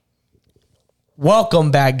Welcome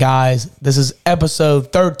back, guys. This is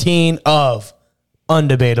episode 13 of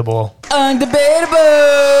Undebatable.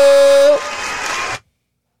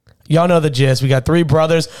 Y'all know the gist. We got three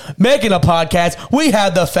brothers making a podcast. We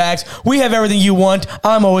have the facts. We have everything you want.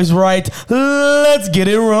 I'm always right. Let's get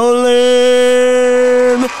it rolling.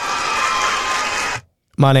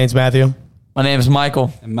 My name's Matthew. My name is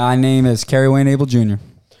Michael. And my name is Kerry Wayne Abel Jr.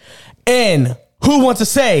 And who wants to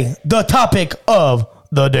say the topic of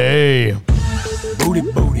the day? Booty,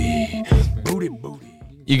 booty, booty, booty.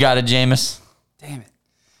 You got it, Jameis. Damn it.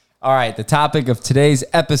 All right, the topic of today's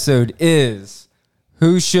episode is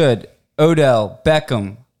who should Odell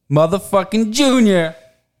Beckham motherfucking Jr.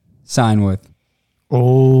 sign with?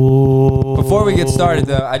 Oh. Before we get started,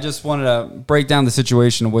 though, I just wanted to break down the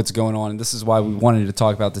situation of what's going on, and this is why we wanted to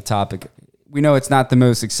talk about the topic. We know it's not the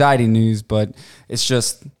most exciting news, but it's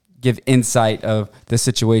just give insight of the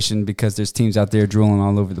situation because there's teams out there drooling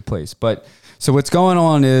all over the place. But so what's going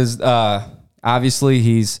on is obviously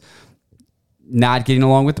he's not getting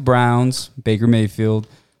along with the Browns, Baker Mayfield.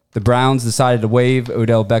 The Browns decided to waive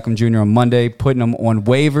Odell Beckham Jr. on Monday, putting him on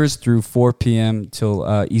waivers through 4 p.m.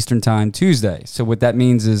 till Eastern Time Tuesday. So what that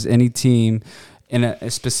means is any team in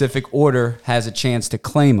a specific order has a chance to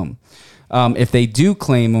claim him. If they do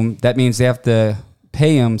claim him, that means they have to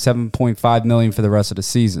pay him $7.5 million for the rest of the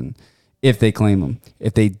season. If they claim him.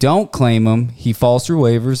 If they don't claim him, he falls through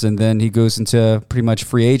waivers and then he goes into pretty much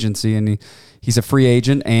free agency, and he's a free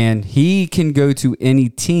agent and he can go to any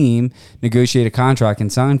team, negotiate a contract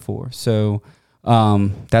and sign for. So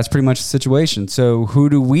that's pretty much the situation. So who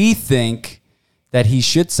do we think that he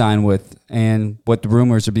should sign with and what the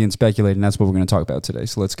rumors are being speculated? And that's what we're going to talk about today.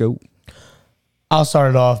 So let's go. I'll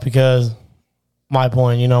start it off because my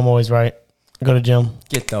point, I'm always right. Go to gym.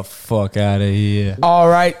 Get the fuck out of here. All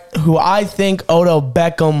right. Who I think Odell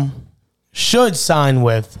Beckham should sign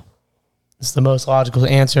with. It's the most logical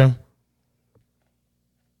answer.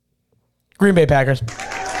 Green Bay Packers.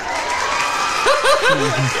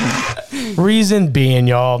 Reason being,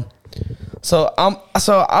 y'all. So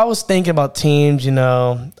I was thinking about teams,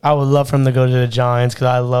 I would love for him to go to the Giants because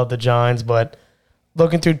I love the Giants, but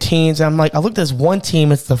looking through teams, I'm like, I looked at this one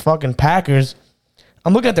team, it's the fucking Packers.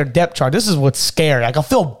 I'm looking at their depth chart. This is what's scary. Like, I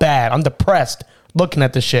feel bad. I'm depressed looking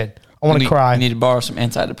at this shit. I want to cry. You need to borrow some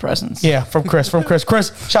antidepressants. Yeah, from Chris.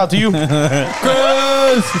 Chris, shout out to you.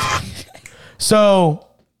 Chris! So,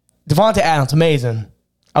 Devontae Adams, amazing.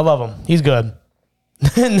 I love him. He's good.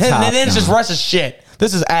 and then it's just rest of shit.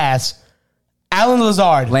 This is ass. Alan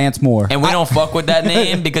Lazard. Lance Moore. And we don't fuck with that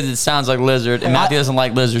name because it sounds like lizard. And Matthew doesn't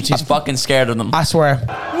like lizards. He's fucking scared of them. I swear.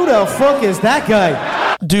 Who the fuck is that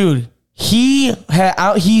guy? Dude,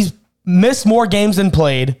 he's missed more games than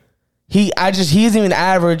played. He isn't even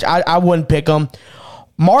average. I wouldn't pick him.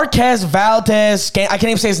 Marquez Valdez, I can't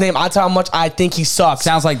even say his name. I tell how much I think he sucks.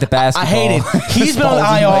 Sounds like the basketball. I hate it. He's been on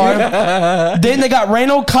IR. Then they got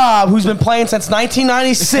Randall Cobb, who's been playing since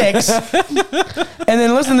 1996. And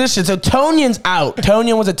then listen to this shit. So Tonyan's out.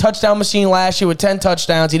 Tonyan was a touchdown machine last year with 10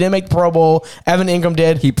 touchdowns. He didn't make the Pro Bowl. Evan Ingram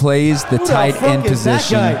did. He plays the tight end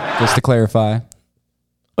position, just to clarify.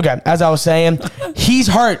 Okay, as I was saying, he's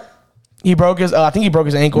hurt. He broke his, I think he broke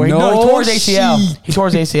his ankle. He tore his ACL. He tore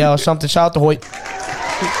his ACL or something. Shout out to Hoyt.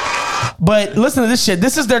 But listen to this shit.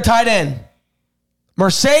 This is their tight end.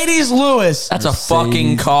 Mercedes Lewis. That's a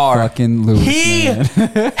fucking car. Fucking Lewis, He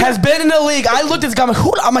has been in the league. I looked at this guy.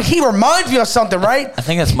 I'm like, he reminds me of something, right? I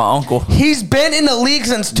think that's my uncle. He's been in the league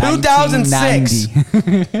since 2006.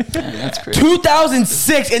 That's crazy.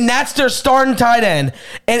 2006, and that's their starting tight end.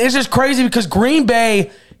 And it's just crazy because Green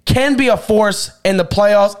Bay can be a force in the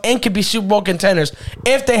playoffs and can be Super Bowl contenders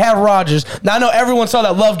if they have Rodgers. Now, I know everyone saw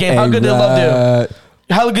that Love game. How good did Love do?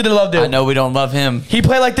 How good did Love do? I know we don't love him. He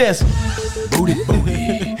played like this. Booty,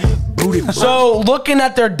 booty, booty. So, looking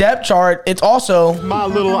at their depth chart, it's also My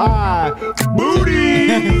little eye. Booty.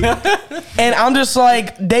 and I'm just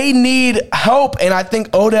like, they need help, and I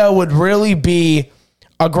think Odell would really be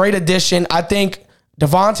a great addition. I think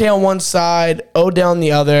Devontae on one side, Odell on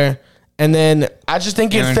the other, and then I just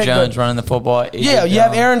think Aaron Jones running the football. Yeah, you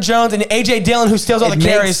have Aaron Jones and A.J. Dillon who steals all the Makes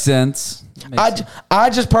carries. sense. I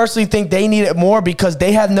just personally think they need it more because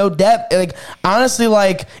they have no depth. Like, honestly,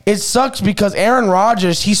 like, it sucks because Aaron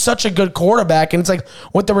Rodgers, he's such a good quarterback, and it's like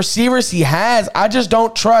with the receivers he has, I just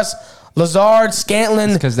don't trust Lazard,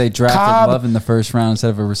 Scantlin, Because they drafted Cobb. Love in the first round instead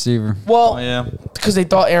of a receiver. Well, yeah. because they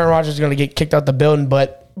thought Aaron Rodgers was going to get kicked out the building.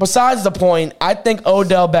 But besides the point, I think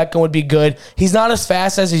Odell Beckham would be good. He's not as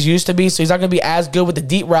fast as he used to be, so he's not going to be as good with the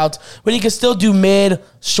deep routes, but he can still do mid,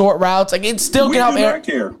 short routes. Like, it still can help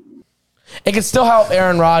Aaron. It can still help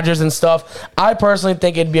Aaron Rodgers and stuff. I personally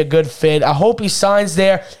think it'd be a good fit. I hope he signs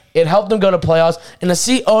there. It helped them go to playoffs. And to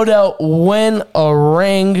see Odell win a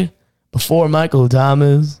ring before Michael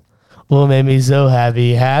Thomas will make me so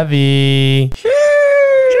happy.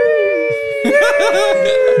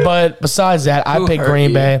 But besides that, I picked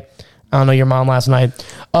Green Bay. I don't know your mom last night.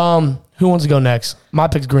 Who wants to go next? My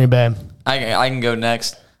pick's Green Bay. I can go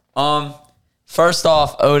next. First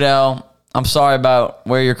off, Odell, I'm sorry about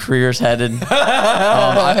where your career's headed.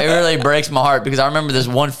 It really breaks my heart because I remember this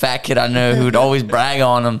one fat kid I know who'd always brag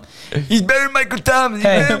on him. He's better than Michael Thomas.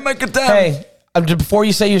 Hey, before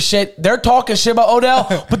you say your shit, they're talking shit about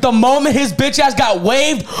Odell, but the moment his bitch ass got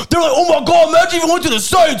waived, they're like, oh my God, imagine if he went to the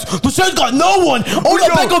Saints. The Saints got no one.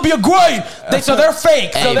 Odell Beckham would be a great. So they're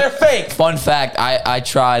fake. Fun fact, I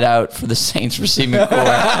tried out for the Saints receiving core,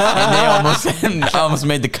 and I almost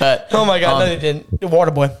made the cut. Oh my God, no, they didn't.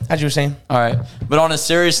 Waterboy, as you were saying. All right. But on a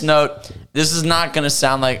serious note, this is not going to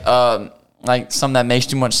sound like something that makes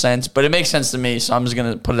too much sense, but it makes sense to me, so I'm just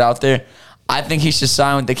going to put it out there. I think he should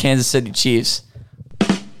sign with the Kansas City Chiefs.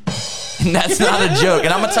 And that's not a joke.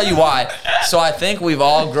 And I'm going to tell you why. So I think we've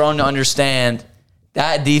all grown to understand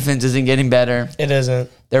that defense isn't getting better. It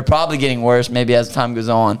isn't. They're probably getting worse maybe as time goes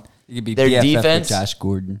on. You could be Their BFF with defense, Josh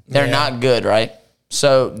Gordon. they're not good, right?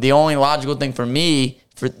 So the only logical thing for me,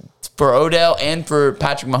 for Odell and for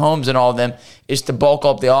Patrick Mahomes and all of them, is to bulk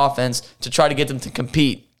up the offense to try to get them to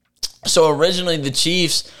compete. So originally the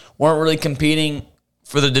Chiefs weren't really competing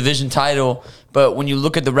for the division title, but when you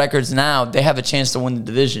look at the records now, they have a chance to win the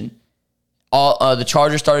division. The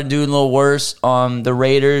Chargers started doing a little worse. The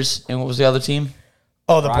Raiders, and what was the other team?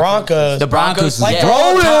 Oh, the Broncos. The Broncos, Like, yeah.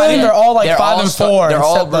 they're all like 5 and 4. They're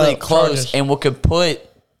all except the really close. Chargers. And what could put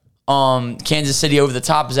Kansas City over the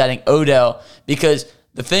top is adding Odell, because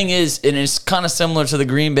the thing is, and it's kind of similar to the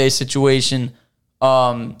Green Bay situation,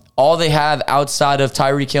 all they have outside of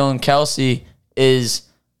Tyreek Hill and Kelsey is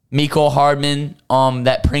Mecole Hardman,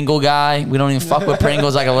 that Pringle guy. We don't even fuck with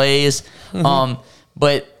Pringles like a Lay's.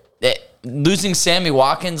 But losing Sammy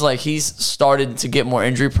Watkins, like, he's started to get more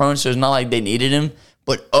injury prone, so it's not like they needed him.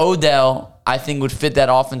 But Odell, I think, would fit that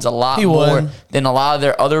offense a lot more than a lot of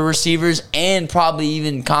their other receivers, and probably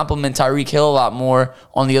even complement Tyreek Hill a lot more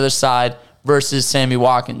on the other side versus Sammy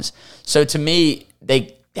Watkins. So to me,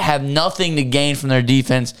 they have nothing to gain from their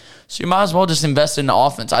defense, so you might as well just invest in the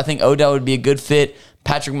offense. I think Odell would be a good fit.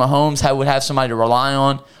 Patrick Mahomes would have somebody to rely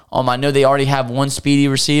on. I know they already have one speedy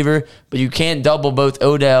receiver, but you can't double both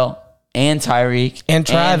Odell and Tyreek and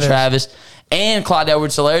Travis. And Clyde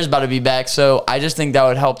Edwards-Helaire is about to be back. So I just think that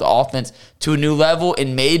would help the offense to a new level,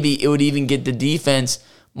 and maybe it would even get the defense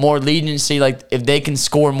more leniency, like if they can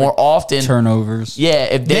score more often. Turnovers. Yeah,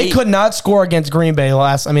 if They could not score against Green Bay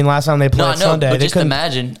last time they played Sunday. But they just couldn't.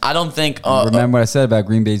 imagine. I don't think. Remember what I said about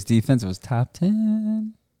Green Bay's defense? It was top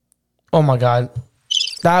 10. Oh my God,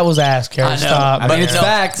 that was ass, Kerry. I know, Stop. but it's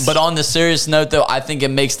facts. But on the serious note, though, I think it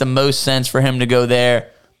makes the most sense for him to go there.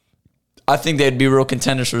 I think they'd be real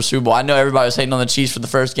contenders for the Super Bowl. I know everybody was hating on the Chiefs for the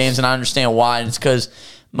first games, and I understand why. And it's because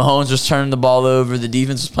Mahomes was turning the ball over, the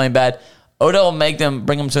defense was playing bad. Odell will bring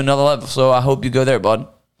them to another level. So I hope you go there, bud.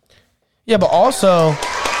 Yeah, but also,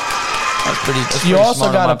 That's you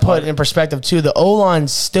also got to put in perspective too. The O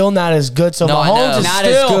line's still not as good, so No, I know. Mahomes is Not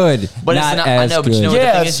still as good. But not it's not. as I know, but you know good. what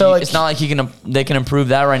Yeah, the thing is? so, like, it's not like they can improve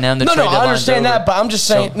that right now. No, I understand that, but I'm just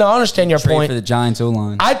saying. I understand your Trade point. for the Giants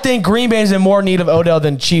O-line. I think Green Bay's in more need of Odell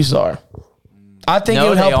than Chiefs are. I think it No,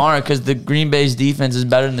 would they help. aren't, because the Green Bay's defense is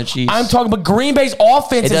better than the Chiefs. I'm talking about Green Bay's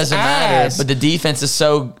offense. It doesn't matter, ass. but the defense is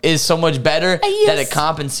so much better that it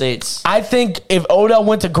compensates. I think if Odell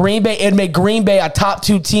went to Green Bay, it'd make Green Bay a top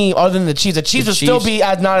 2 team other than the Chiefs. The Chiefs would still be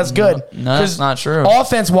not as good. No, that's not true.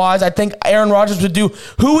 Offense-wise, I think Aaron Rodgers would do.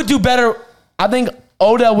 Who would do better? I think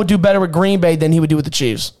Odell would do better with Green Bay than he would do with the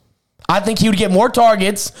Chiefs. I think he would get more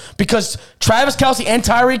targets because Travis Kelce and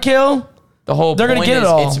Tyreek Hill. The whole They're point gonna get is it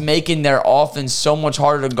all. it's making their offense so much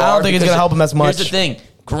harder to guard. I don't think it's because gonna help them as much. Here's the thing.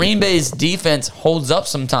 Green Bay's defense holds up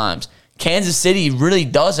sometimes. Kansas City really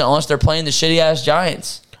doesn't unless they're playing the shitty-ass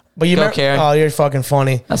Giants. But you Go, remember, Karen. oh, you're fucking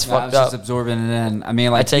funny. That's I was fucked just up. absorbing it in. I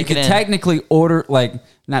mean, like, take you it can in. technically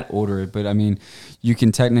not order it, but I mean, you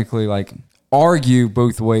can technically, like, argue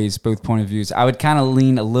both ways, both point of views. I would kind of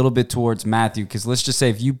lean a little bit towards Matthew, because let's just say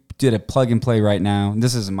if you did a plug and play right now, and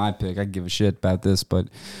this isn't my pick, I give a shit about this, but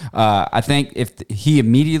I think if he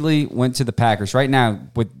immediately went to the Packers right now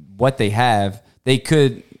with what they have, they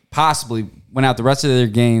could possibly win out the rest of their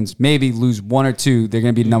games, maybe lose 1 or 2. They're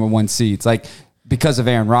going to be number 1 seeds. Like, because of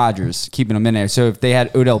Aaron Rodgers keeping them in there. So if they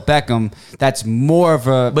had Odell Beckham, that's more of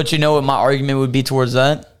a. But you know what my argument would be towards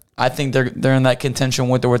that? I think they're in that contention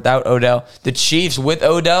with or without Odell. The Chiefs with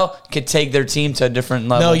Odell could take their team to a different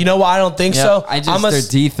level. No, you know why I don't think so? Their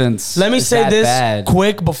defense. Let me is say that this bad.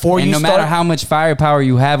 quick before And you no start. matter how much firepower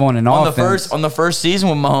you have on an offense, on the first season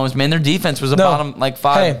with Mahomes, man, their defense was a bottom like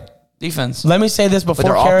 5 Hey, defense. let me say this But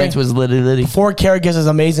before their Kerry. offense was litty. Before Kerry gives his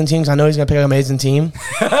amazing teams, I know he's gonna pick an amazing team.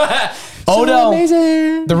 Odell,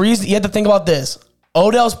 the reason you have to think about this,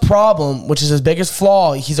 Odell's problem, which is his biggest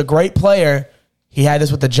flaw, he's a great player. He had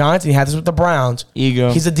this with the Giants and he had this with the Browns.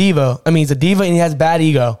 Ego. He's a diva. He's a diva and he has bad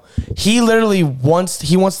ego. He literally wants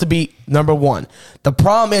to be number one. The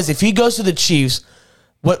problem is if he goes to the Chiefs,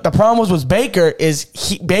 what the problem was Baker is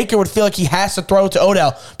Baker would feel like he has to throw to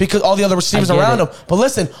Odell because all the other receivers I get around it. him. But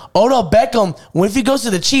listen, Odell Beckham, if he goes to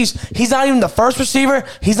the Chiefs, he's not even the first receiver.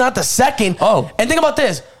 He's not the second. Oh. And think about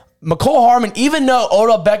this. McCole Hardman, even though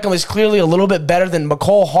Odell Beckham is clearly a little bit better than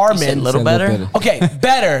McCole Hardman. A little Said better? a little bit. Okay,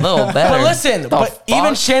 better. Little better. But listen, The even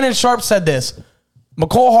fuck? Shannon Sharp said this.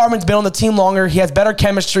 McCole Hardman's been on the team longer. He has better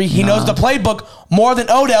chemistry. He knows the playbook more than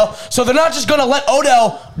Odell. So they're not just going to let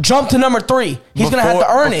Odell jump to number 3. He's going to have to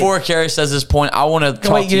earn Before it. Kerry says this point, I want to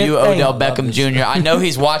talk Wait, to you you, didn't- Odell hey. Beckham Jr. I know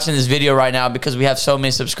he's watching this video right now because we have so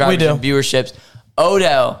many subscribers We do. and viewerships.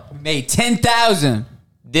 Odell, made 10,000.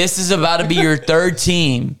 this is about to be your third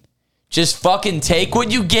team. Just fucking take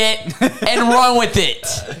what you get and run with it.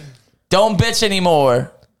 Don't bitch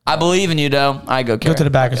anymore. I believe in you, though. I go, Kerry. Go to the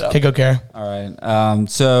back. Okay, go, Kerry. All right.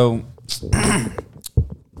 So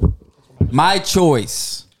my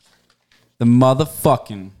choice, the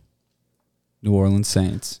motherfucking New Orleans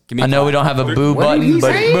Saints. Give me I know we don't have a boo button,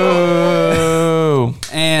 but boo.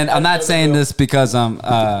 And I'm not saying this because I'm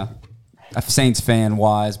a Saints fan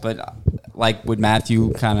wise, but like what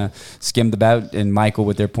Matthew kind of skimmed about and Michael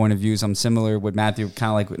with their point of views, I'm similar with Matthew, kind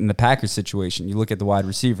of like in the Packers situation. You look at the wide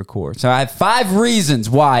receiver core. So I have 5 reasons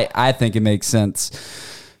why I think it makes sense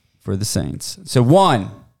for the Saints. So 1,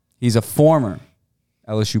 he's a former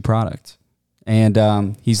LSU product.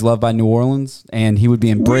 And he's loved by New Orleans, and he would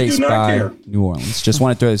be embraced by New Orleans. Just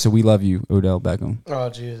want to throw this. So we love you, Odell Beckham. Oh,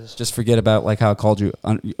 Jesus. Just forget about like how I called you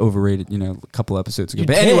overrated, a couple episodes ago. You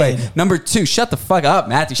But did. anyway, number 2, shut the fuck up,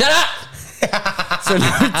 Matthew. Shut up. So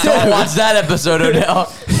Don't watch that episode, Odell.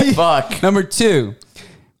 Fuck. number 2,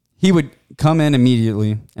 he would come in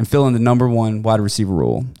immediately and fill in the number 1 wide receiver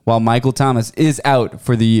role while Michael Thomas is out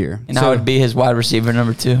for the year. And I would be his wide receiver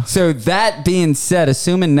number 2. So that being said,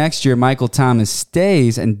 assuming next year Michael Thomas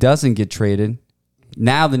stays and doesn't get traded,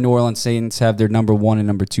 now the New Orleans Saints have their number 1 and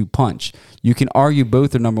number 2 punch. You can argue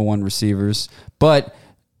both are number 1 receivers, but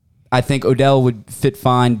I think Odell would fit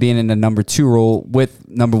fine being in the number 2 role with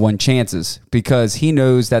number 1 chances because he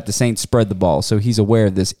knows that the Saints spread the ball. So he's aware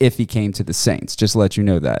of this if he came to the Saints. Just to let you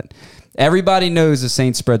know that. Everybody knows the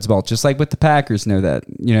Saints spreads the ball, just like with the Packers know that.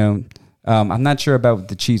 I'm not sure about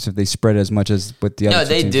the Chiefs if they spread as much as with the other No, two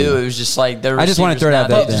they teams do. It was just like their I just wanna receivers throw it out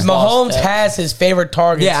now, there. they just Mahomes lost that. has his favorite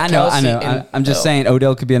targets. Yeah, I know. Kelsey I, I'm just saying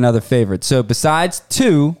Odell could be another favorite. So besides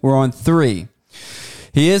 2, we're on 3.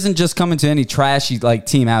 He isn't just coming to any trashy like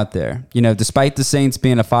team out there. Despite the Saints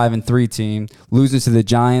being a 5-3 team, losing to the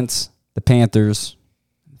Giants, the Panthers,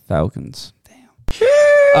 Falcons.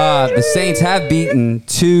 The Saints have beaten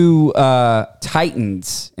 2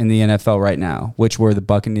 Titans in the NFL right now, which were the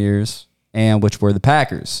Buccaneers and which were the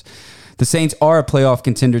Packers. The Saints are a playoff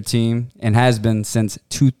contender team and has been since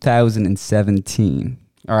 2017.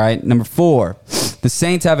 All right, number 4. The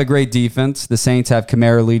Saints have a great defense. The Saints have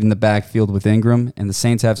Kamara leading the backfield with Ingram, and the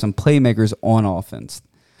Saints have some playmakers on offense.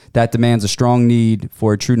 That demands a strong need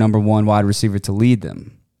for a true number 1 wide receiver to lead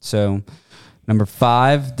them. So, number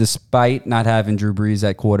 5, despite not having Drew Brees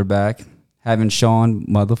at quarterback, having Sean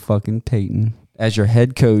motherfucking Payton as your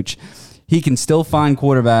head coach, he can still find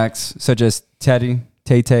quarterbacks such as Teddy,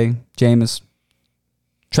 Tay-Tay, Jameis,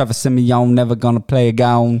 Trevor Simeon, never gonna play a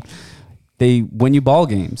gown. They win you ball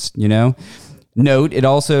games, Note, it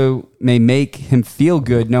also may make him feel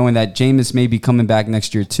good knowing that Jameis may be coming back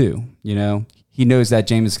next year too. He knows that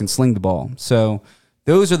Jameis can sling the ball. So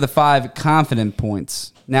those are the 5 confident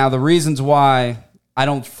points. Now, the reasons why I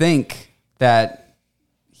don't think that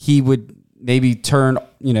he would maybe be turned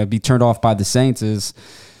off by the Saints is,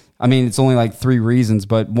 it's only like 3 reasons.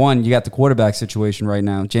 But 1, you got the quarterback situation right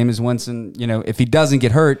now. Jameis Winston, if he doesn't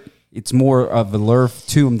get hurt, it's more of a lure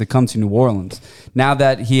to him to come to New Orleans. Now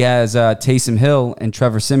that he has Taysom Hill and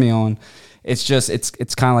Trevor Simeon, it's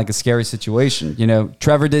kind of like a scary situation.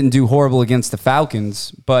 Trevor didn't do horrible against the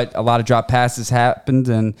Falcons, but a lot of drop passes happened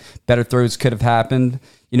and better throws could have happened.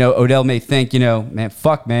 Odell may think,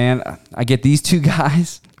 man, I get these 2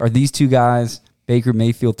 guys. Are these 2 guys Baker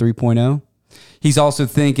Mayfield 3.0? He's also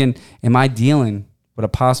thinking, am I dealing with a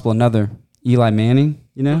possible another Eli Manning,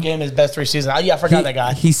 you know? Game his best 3 seasons. I forgot that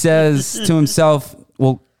guy. He says to himself,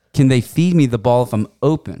 well, can they feed me the ball if I'm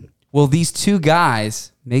open? Will these 2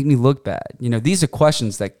 guys make me look bad? You know, these are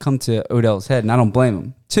questions that come to Odell's head, and I don't blame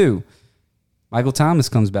him. 2, Michael Thomas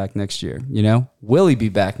comes back next year. You know, will he be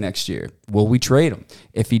back next year? Will we trade him?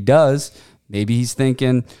 If he does, maybe he's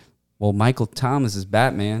thinking, well, Michael Thomas is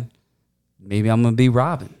Batman. Maybe I'm going to be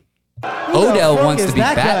Robin. Odell fuck wants is to be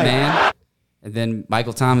that guy? Batman. And then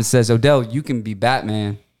Michael Thomas says, Odell, you can be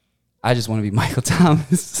Batman. I just want to be Michael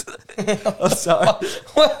Thomas. I'm sorry.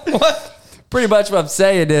 What? Pretty much what I'm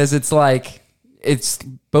saying is it's like, it's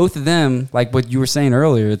both of them, like what you were saying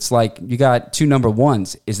earlier. It's like you got 2 number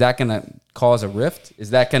 1s. Is that going to cause a rift? Is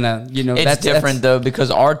that going to, you know, It's that's different though because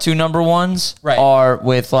our 2 number 1s Right. are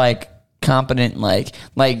with like competent, like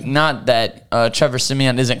not that Trevor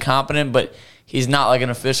Siemian isn't competent, but he's not like an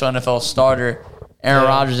official NFL starter. Aaron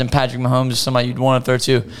Rodgers and Patrick Mahomes is somebody you'd want to throw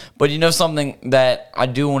to. But you know something that I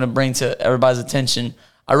do want to bring to everybody's attention?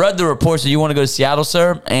 I read the reports that you want to go to Seattle,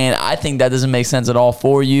 sir, and I think that doesn't make sense at all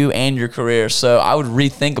for you and your career. So I would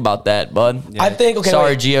rethink about that, bud. I think, okay,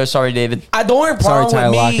 Sorry, wait. Gio. Sorry, David. The only Sorry, problem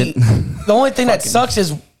Tyler with me, Lockett. the only thing that sucks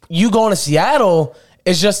is you going to Seattle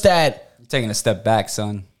is just that, You're taking a step back,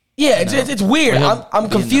 son. yeah, it's weird. Well, I'm he'll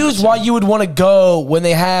be confused another why you would want to go when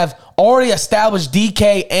they have already established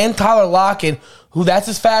DK and Tyler Lockett, who that's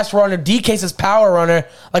his fast runner, DK's his power runner.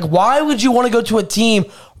 Like, why would you want to go to a team?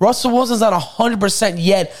 Russell Wilson's not 100%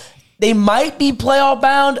 yet. They might be playoff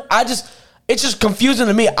bound. It's just confusing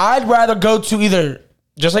to me. I'd rather go to either,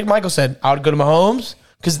 just like Michael said, I would go to Mahomes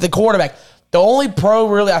because the quarterback. The only pro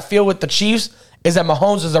really I feel with the Chiefs is that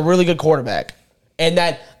Mahomes is a really good quarterback and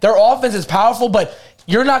that their offense is powerful, but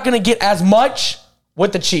you're not going to get as much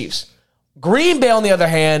with the Chiefs. Green Bay, on the other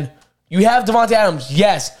hand, you have Devontae Adams,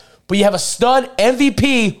 yes, but you have a stud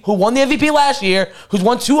MVP who won the MVP last year, who's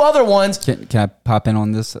won 2 other ones. Can I pop in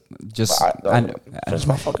on this? Just That's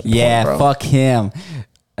my fucking yeah, point, bro. fuck him.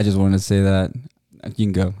 I just wanted to say that. You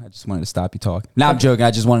can go. I just wanted to stop you talking. Now I'm joking.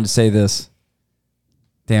 I just wanted to say this.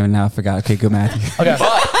 Damn it! Now I forgot. Okay, go, Matthew. Okay.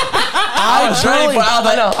 I was ready.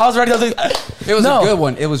 I was ready. It was No. a good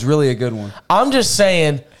one. It was really a good one. I'm just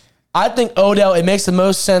saying, I think Odell, it makes the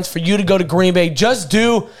most sense for you to go to Green Bay.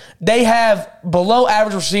 They have below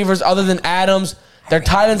average receivers other than Adams. Their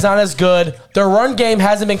tight end's not as good. Their run game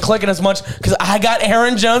hasn't been clicking as much because I got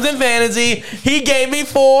Aaron Jones in fantasy. He gave me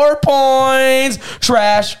 4 points.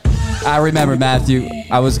 Trash. I remember, Matthew.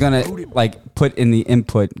 I was gonna put in the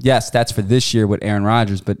input. Yes, that's for this year with Aaron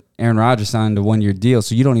Rodgers, but Aaron Rodgers signed a 1-year deal,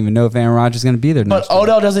 so you don't even know if Aaron Rodgers is going to be there But next year.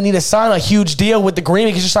 Odell doesn't need to sign a huge deal with the Green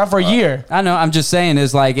Bay because he's signed for a year. I know. I'm just saying,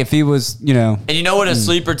 is like if he was, you know, And you know what? A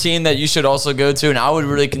sleeper team that you should also go to, and I would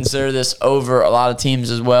really consider this over a lot of teams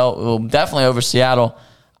as well definitely over Seattle.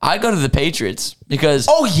 I'd go to the Patriots because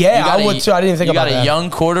Oh, yeah, you got I would too. I didn't think about You got that. a young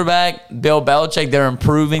quarterback, Bill Belichick. They're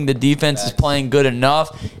improving. The defense is playing good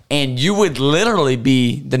enough, and you would literally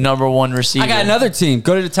be the number 1 receiver. I got another team.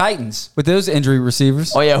 Go to the Titans with those injury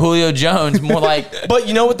receivers. Oh yeah, Julio Jones. More like But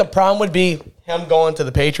you know what the problem would be? Him going to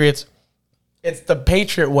the Patriots. It's the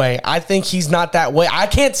Patriot way. I think he's not that way. I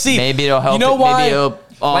can't see. maybe it'll help. You know why? Maybe it'll,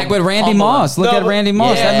 Like with Randy humble him. Moss. Look at but- Randy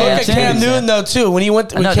Moss. Yeah, That Look man at Cam changed. Newton though too. When he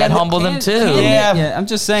went, I know, when that Cam, humbled him too. Yeah. I'm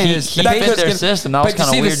just saying. He it's- fit Patriots their can- system. That was but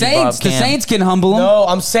kinda see, weird you brought up The Cam. Saints can humble him. No,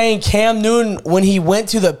 I'm saying Cam Newton when he went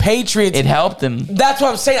to the Patriots. It helped him. That's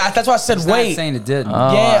what I'm saying. That's why I said I'm not wait. saying it didn't. Oh, Yeah.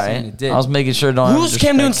 all right. Saying it did. I was making sure. Don't Who's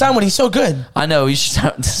Cam Newton signed with? He's so good. I know you should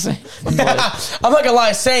have to say. I'm not gonna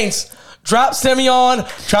lie. Saints drop Simeon,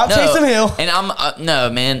 drop Taysom Hill. And I'm no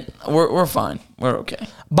man. We're fine. We're okay.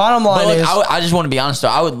 Bottom line But look, is, I just want to be honest though.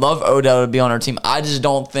 I would love Odell to be on our team. I just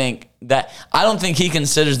don't think that. I don't think he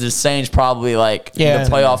considers the Saints probably like the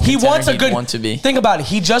playoff. He contender wants a he'd good. want to be. Think about it.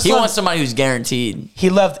 He just He left, wants somebody who's guaranteed. He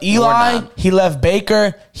left Eli. not. He left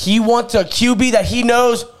Baker. He wants a QB that he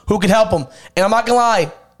knows who can help him. And I'm not gonna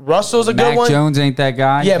lie, Russell's a good Mac one. Jones ain't that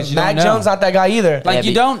guy. Yeah, 'cause you Mac don't know. Jones not that guy either. Like Yeah,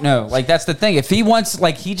 you but- don't know. Like that's the thing. If he wants,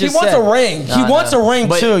 like he he just wants said, a ring. He I wants a know. ring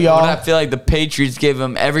But- too, y'all. But I feel like the Patriots give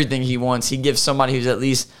him everything he wants. He gives somebody who's at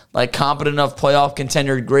least like competent enough, playoff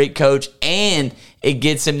contender, great coach, and it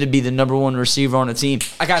gets him to be the number 1 receiver on the team.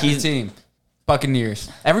 I got the He's- team. Buccaneers.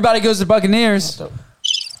 Everybody goes to Buccaneers.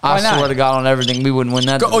 I Why not? swear to God on everything, we wouldn't win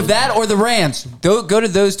that. Go, or that or the Rams. Go to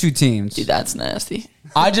those 2 teams. Dude, that's nasty.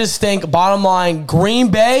 I just think, bottom line, Green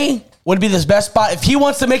Bay would be this best spot if he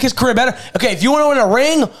wants to make his career better. Okay, if you want to win a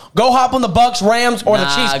ring, go hop on the Bucks, Rams, or the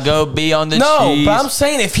Chiefs. Go be on the No, Chiefs. but I'm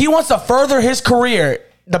saying if he wants to further his career,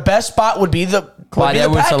 the best spot would be the Clyde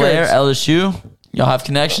Edwards-Helaire, Packers. LSU. Y'all have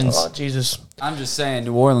connections. Oh, Jesus. I'm just saying,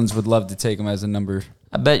 New Orleans would love to take him as a number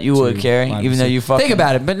I bet you would, Kerry, even though you fucking think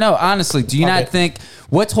about it. But no, honestly, do you not think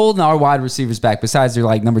what's holding our wide receivers back besides they're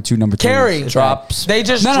like number 2, number 3? Kerry drops. They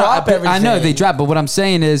just No, drop everything. I know they drop, but what I'm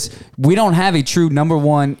saying is we don't have a true number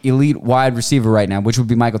 1 elite wide receiver right now, which would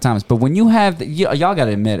be Michael Thomas. But when you have, y'all got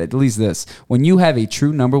to admit at least this, when you have a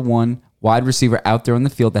true number 1 wide receiver out there on the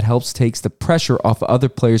field that takes the pressure off of other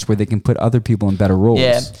players where they can put other people in better roles.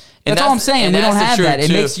 Yeah. And That's all I'm saying. and We don't that's the have truth, that. It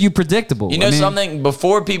too. makes you predictable. You know something?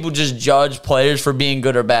 Before people just judge players for being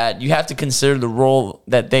good or bad, you have to consider the role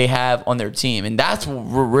that they have on their team. And that's what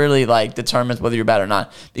really like determines whether you're bad or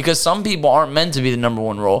not. Because some people aren't meant to be the number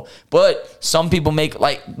 1 role. But some people make,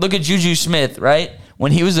 like, look at Juju Smith, right?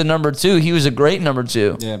 When he was the number 2, he was a great number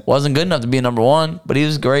 2. Yeah. Wasn't good enough to be a number 1, but he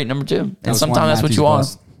was a great number 2. And sometimes that's what you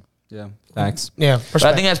want. Yeah, facts. Yeah, But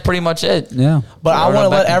I think that's pretty much it. Yeah. But I want to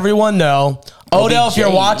let everyone know, Odell, if you're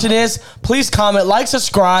OBJ. watching this, please comment, like,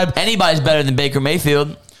 subscribe. Anybody's better than Baker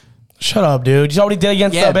Mayfield. Shut up, dude. You already did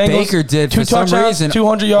against Yeah, the Bengals. Baker did 2 for some touchdowns, reason.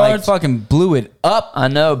 200 Like, yards. fucking blew it up. I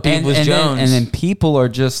know. Peoples Jones. And then people are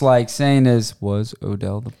just like saying, was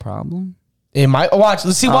Odell the problem? It might watch.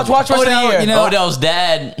 Let's see. Watch the rest of the year. you know- Odell's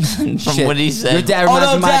dad, from Shit. what he said. Your dad Oh reminds me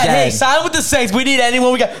no, of my Dad! dad. Hey, sign with the Saints. We need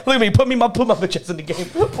anyone. We got. Look at me. Put my bitches in the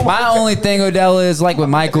game. My only thing, Odell, is like what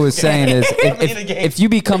Michael was saying is Me in the game. if you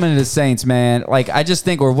be coming to the Saints, man, like I just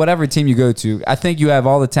think, or whatever team you go to, I think you have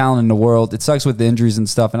all the talent in the world. It sucks with the injuries and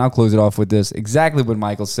stuff, and I'll close it off with this. Exactly what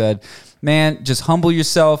Michael said. Man, just humble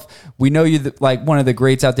yourself. We know you're like one of the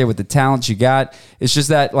greats out there with the talent you got. It's just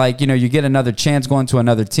that, like, you get another chance going to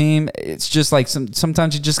another team. It's just like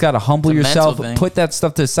sometimes you just got to humble It's a yourself, mental thing. put that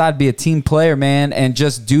stuff to the side, be a team player, man, and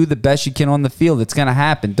just do the best you can on the field. It's going to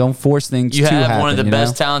happen. Don't force things You to have happen. one of the you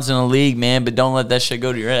best know? talents in the league, man, but don't let that shit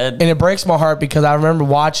go to your head. And it breaks my heart because I remember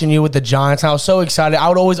watching you with the Giants. I was so excited. I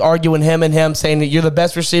would always argue with him, saying that you're the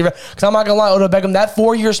best receiver. Because I'm not gonna lie, Odell Beckham, that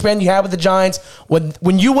 4-year span you had with the Giants,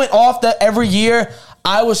 when you went off that every year,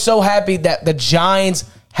 I was so happy that the Giants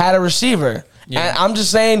had a receiver. Yeah. And I'm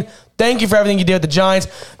just saying, thank you for everything you did with the Giants.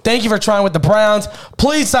 Thank you for trying with the Browns.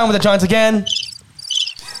 Please sign with the Giants again.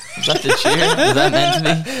 Is that the cheer? Is that meant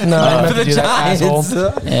to be? No, I meant to do that,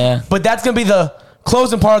 asshole. Yeah. But that's going to be the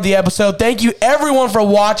closing part of the episode. Thank you, everyone, for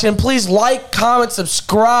watching. Please like, comment,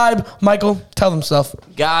 subscribe. Michael, tell them stuff.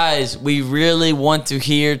 Guys, we really want to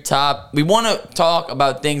hear we want to talk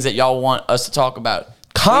about things that y'all want us to talk about.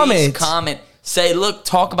 Comment. Please comment. Say, look,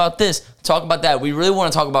 talk about this. Talk about that. We really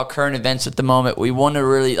want to talk about current events at the moment. We want to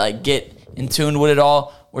really get in tune with it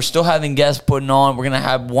all. We're still having guests putting on. We're going to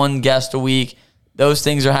have one guest a week. Those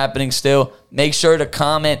things are happening still. Make sure to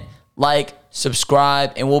comment,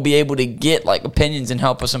 subscribe, and we'll be able to get opinions and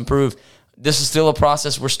help us improve. This is still a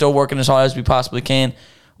process. We're still working as hard as we possibly can.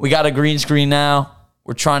 We got a green screen now.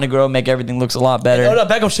 We're trying to grow, make everything looks a lot better. Odell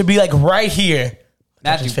Beckham should be right here.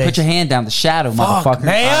 Matthew, face. put your hand down the shadow, motherfucker.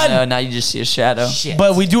 man. I know, now you just see a shadow.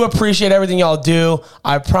 But we do appreciate everything y'all do.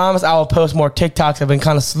 I promise I will post more TikToks. I've been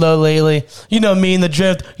kind of slow lately. You know me and the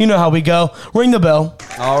drift. You know how we go. Ring the bell.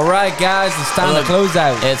 All right, guys, it's time to close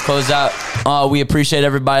out. It's closed out. We appreciate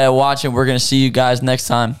everybody watching. We're going to see you guys next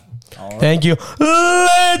time. Thank you.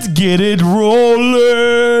 Let's get it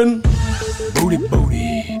rolling. Booty,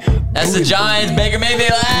 booty. That's the Giants. Baker Mayfield.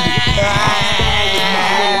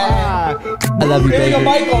 I love you, baby.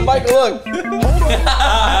 Michael, look.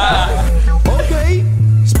 Okay,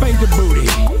 spank the booty.